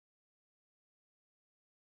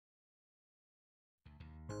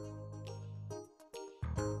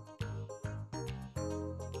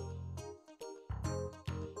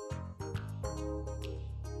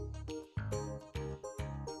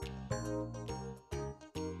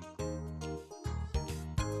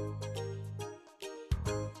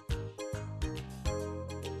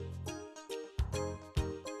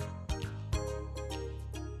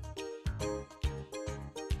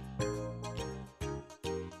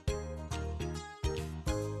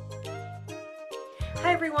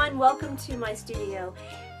Hi everyone, welcome to my studio.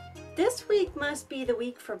 This week must be the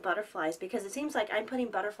week for butterflies because it seems like I'm putting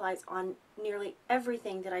butterflies on nearly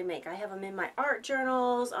everything that I make. I have them in my art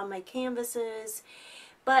journals, on my canvases,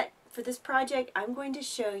 but for this project I'm going to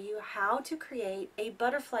show you how to create a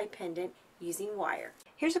butterfly pendant using wire.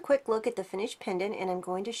 Here's a quick look at the finished pendant, and I'm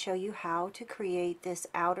going to show you how to create this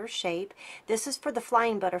outer shape. This is for the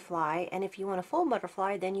flying butterfly, and if you want a full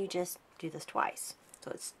butterfly then you just do this twice. So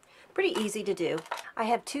it's pretty easy to do. I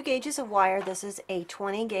have 2 gauges of wire. This is a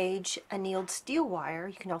 20 gauge annealed steel wire.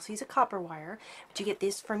 You can also use a copper wire, but you get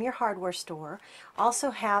this from your hardware store. Also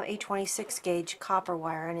have a 26 gauge copper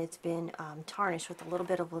wire, and it's been tarnished with a little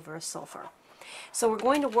bit of liver of sulfur. So we're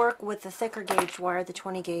going to work with the thicker gauge wire, the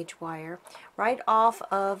 20 gauge wire, right off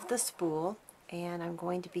of the spool, and I'm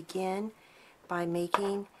going to begin by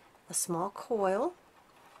making a small coil.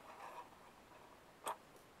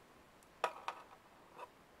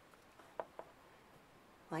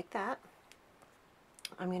 Like that.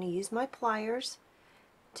 I'm going to use my pliers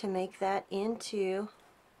to make that into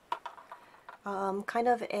kind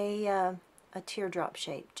of a teardrop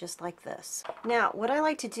shape, just like this. Now what I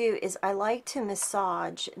like to do is I like to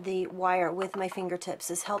massage the wire with my fingertips.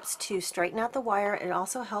 This helps to straighten out the wire. It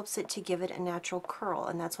also helps it to give it a natural curl,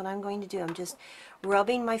 and that's what I'm going to do. I'm just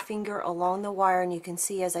rubbing my finger along the wire, and you can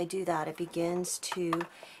see as I do that it begins to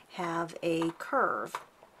have a curve.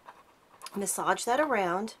 Massage that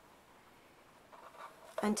around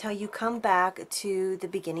until you come back to the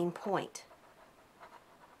beginning point.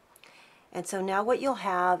 And so now what you'll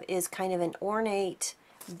have is kind of an ornate,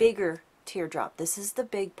 bigger teardrop. This is the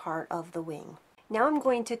big part of the wing. Now I'm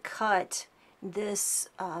going to cut this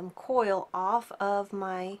coil off of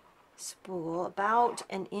my spool about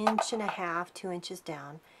 1.5 inches, 2 inches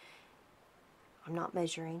down. I'm not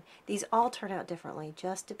measuring. These all turn out differently,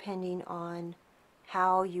 just depending on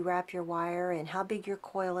how you wrap your wire and how big your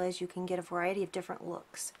coil is. You can get a variety of different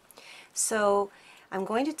looks. So I'm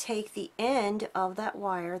going to take the end of that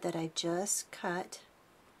wire that I just cut,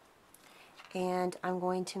 and I'm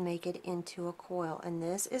going to make it into a coil, and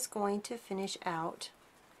this is going to finish out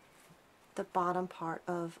the bottom part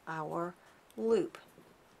of our loop.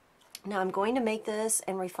 Now I'm going to make this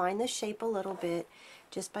and refine the shape a little bit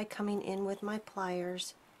just by coming in with my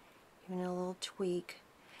pliers, giving it a little tweak.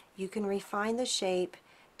 You can refine the shape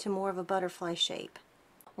to more of a butterfly shape.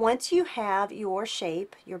 Once you have your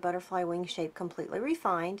shape, your butterfly wing shape completely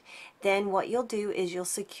refined, then what you'll do is you'll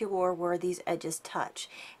secure where these edges touch.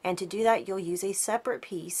 And to do that you'll use a separate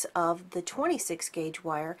piece of the 26 gauge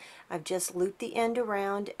wire. I've just looped the end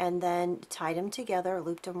around and then tied them together,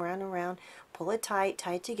 looped them around and around, pull it tight,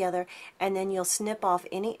 tie it together, and then you'll snip off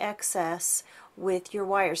any excess with your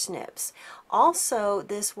wire snips. Also,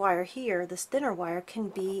 this wire here, this thinner wire, can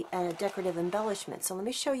be a decorative embellishment. So let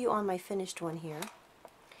me show you on my finished one here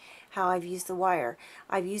how I've used the wire.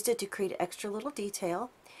 I've used it to create extra little detail,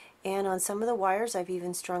 and on some of the wires I've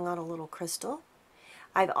even strung on a little crystal.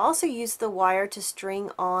 I've also used the wire to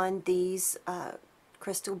string on these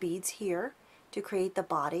crystal beads here to create the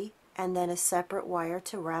body, and then a separate wire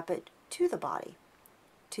to wrap it to the body,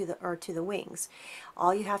 to the wings.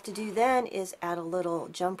 All you have to do then is add a little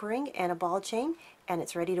jump ring and a ball chain, and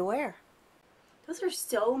it's ready to wear. Those are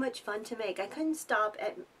so much fun to make. I couldn't stop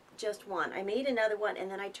at just one. I made another one,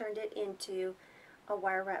 and then I turned it into a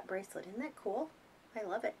wire wrap bracelet. Isn't that cool? I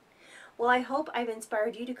love it. Well, I hope I've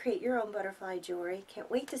inspired you to create your own butterfly jewelry.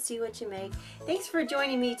 Can't wait to see what you make. Thanks for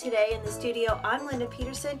joining me today in the studio. I'm Linda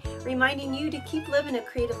Peterson, reminding you to keep living a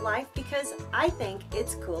creative life because I think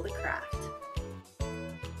it's cool to craft.